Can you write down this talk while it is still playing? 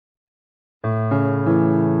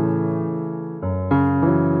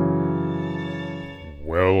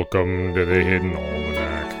Welcome to the Hidden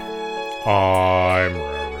Almanac. I'm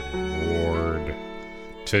Reverend Ward.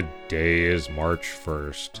 Today is March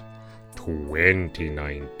 1st,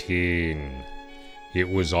 2019. It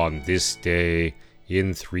was on this day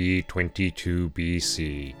in 322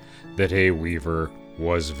 BC that a weaver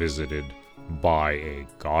was visited by a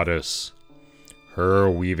goddess. Her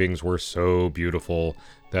weavings were so beautiful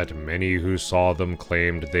that many who saw them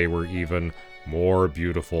claimed they were even more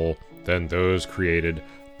beautiful than those created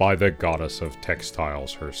by the goddess of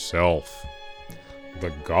textiles herself. The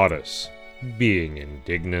goddess, being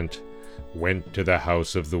indignant, went to the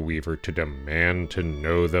house of the weaver to demand to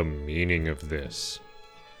know the meaning of this.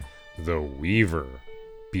 The weaver,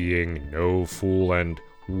 being no fool and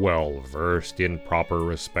well versed in proper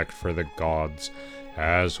respect for the gods,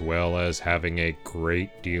 as well as having a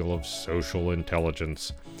great deal of social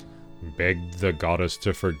intelligence, begged the goddess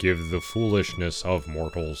to forgive the foolishness of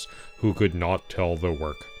mortals who could not tell the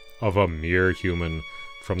work of a mere human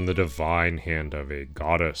from the divine hand of a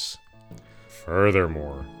goddess.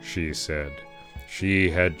 Furthermore, she said, she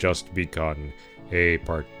had just begun a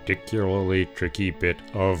particularly tricky bit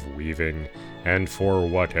of weaving, and for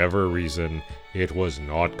whatever reason it was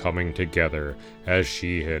not coming together as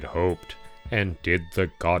she had hoped. And did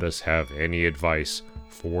the goddess have any advice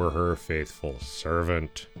for her faithful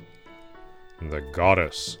servant? The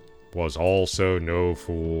goddess was also no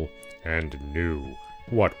fool and knew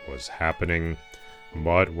what was happening,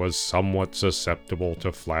 but was somewhat susceptible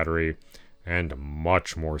to flattery and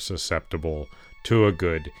much more susceptible to a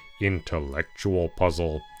good intellectual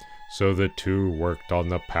puzzle, so the two worked on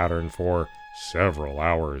the pattern for several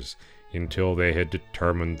hours until they had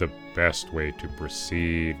determined the best way to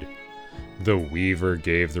proceed. The weaver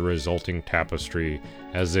gave the resulting tapestry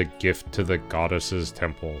as a gift to the goddess's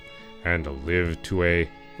temple and lived to a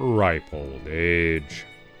ripe old age.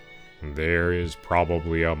 There is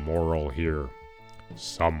probably a moral here,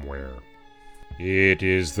 somewhere. It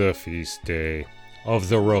is the feast day of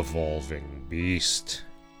the Revolving Beast.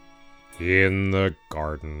 In the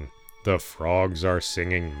garden, the frogs are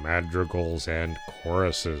singing madrigals and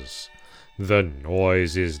choruses. The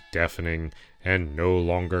noise is deafening and no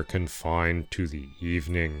longer confined to the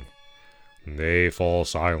evening. They fall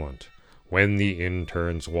silent when the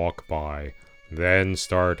interns walk by, then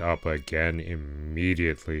start up again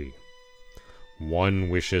immediately. One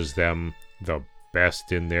wishes them the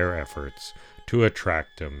best in their efforts to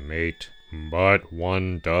attract a mate, but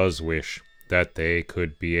one does wish that they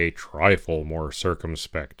could be a trifle more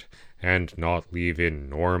circumspect and not leave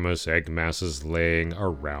enormous egg masses laying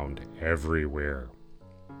around everywhere.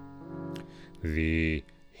 The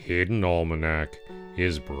Hidden Almanac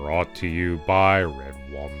is brought to you by Red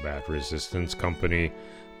Wombat Resistance Company,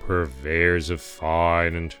 purveyors of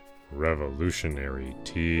fine and revolutionary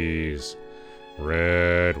teas.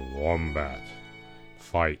 Red Wombat.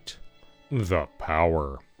 Fight the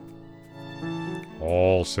power.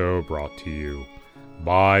 Also brought to you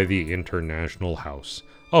by the International House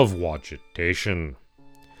of Wagitation.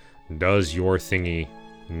 Does your thingy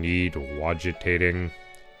need wagitating?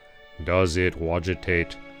 Does it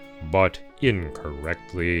wagitate, but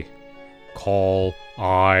incorrectly? Call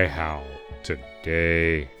I How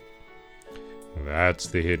today. That's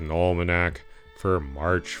the Hidden Almanac for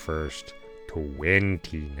March 1st,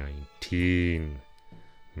 2019.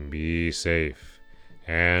 Be safe,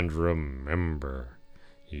 and remember,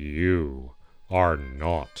 you are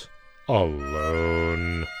not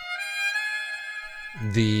alone.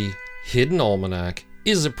 The Hidden Almanac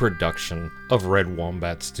is a production of Red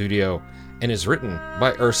Wombat Studio and is written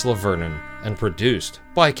by Ursula Vernon and produced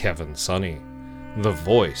by Kevin Sonney. The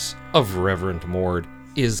voice of Reverend Mord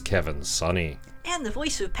is Kevin Sonney. And the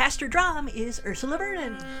voice of Pastor Drum is Ursula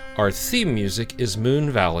Vernon. Our theme music is Moon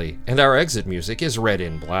Valley, and our exit music is Red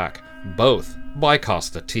in Black, both by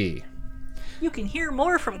Costa T. You can hear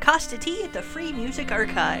more from Costa T at the Free Music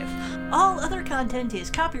Archive. All other content is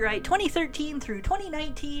copyright 2013 through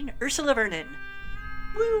 2019 Ursula Vernon.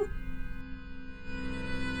 Woo!